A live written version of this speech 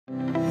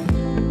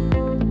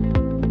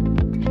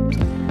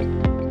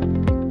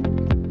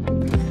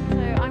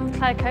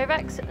Clare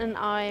Kovacs and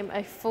I'm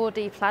a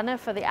 4D planner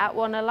for the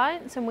 @ONE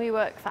Alliance, and we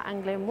work for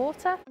Anglian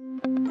Water.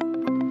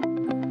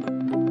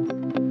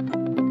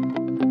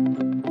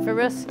 For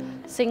us,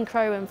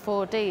 Synchro and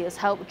 4D has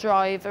helped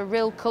drive a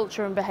real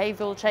culture and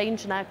behavioural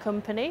change in our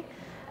company,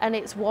 and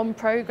it's one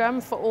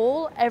programme for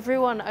all.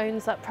 Everyone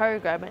owns that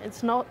programme.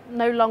 It's no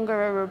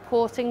longer a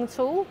reporting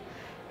tool,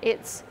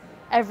 it's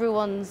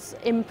everyone's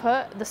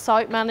input. The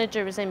site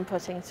manager is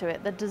inputting to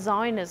it, the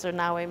designers are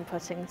now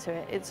inputting to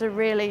it. It's a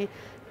really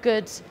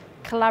good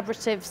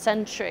collaborative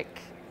centric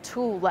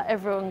tool that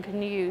everyone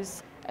can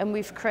use, and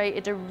we've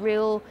created a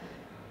real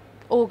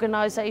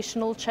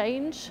organisational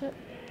change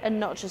and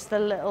not just a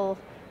little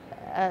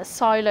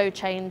silo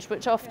change,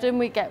 which often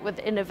we get with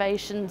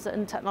innovations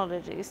and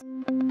technologies.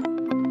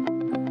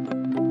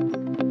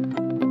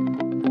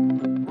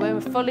 We're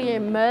fully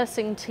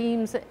immersing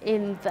teams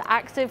in the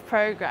active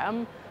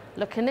programme,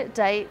 looking at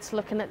dates,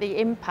 looking at the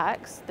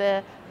impacts,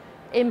 the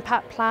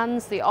impact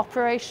plans, the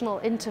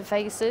operational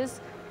interfaces,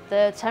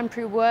 the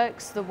temporary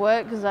works, the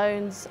work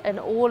zones, and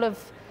all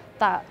of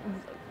that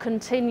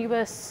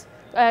continuous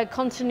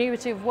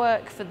continuity of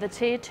work for the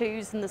tier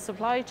 2s and the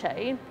supply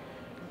chain,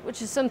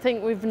 which is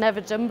something we've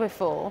never done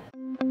before.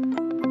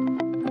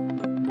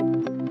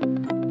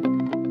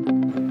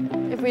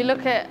 If we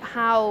look at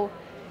how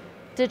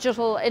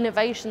digital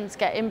innovations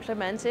get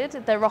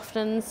implemented, they're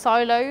often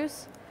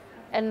silos,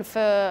 and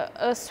for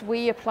us,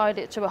 we applied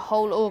it to a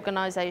whole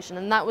organisation,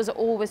 and that was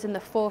always in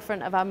the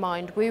forefront of our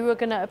mind. We were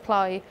going to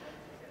apply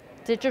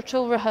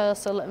digital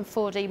rehearsal and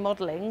 4D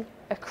modelling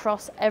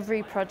across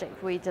every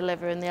project we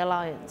deliver in the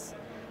Alliance.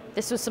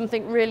 This was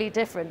something really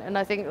different, and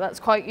I think that's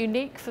quite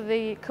unique for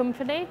the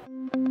company.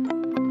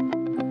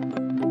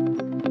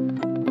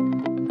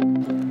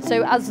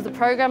 So as the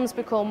programmes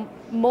become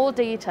more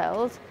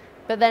detailed,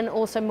 but then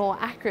also more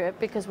accurate,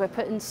 because we're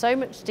putting so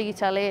much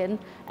detail in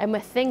and we're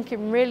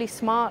thinking really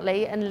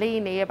smartly and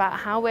leanly about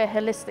how we're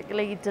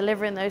holistically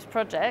delivering those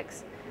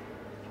projects,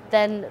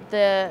 then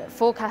the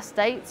forecast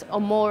dates are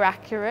more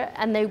accurate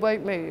and they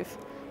won't move.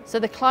 So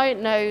the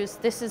client knows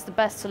this is the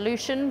best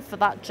solution for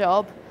that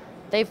job.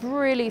 They've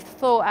really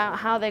thought out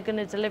how they're going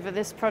to deliver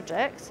this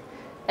project,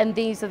 and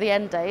these are the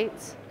end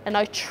dates, and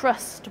I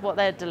trust what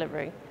they're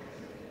delivering.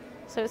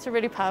 So it's a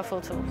really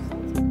powerful tool.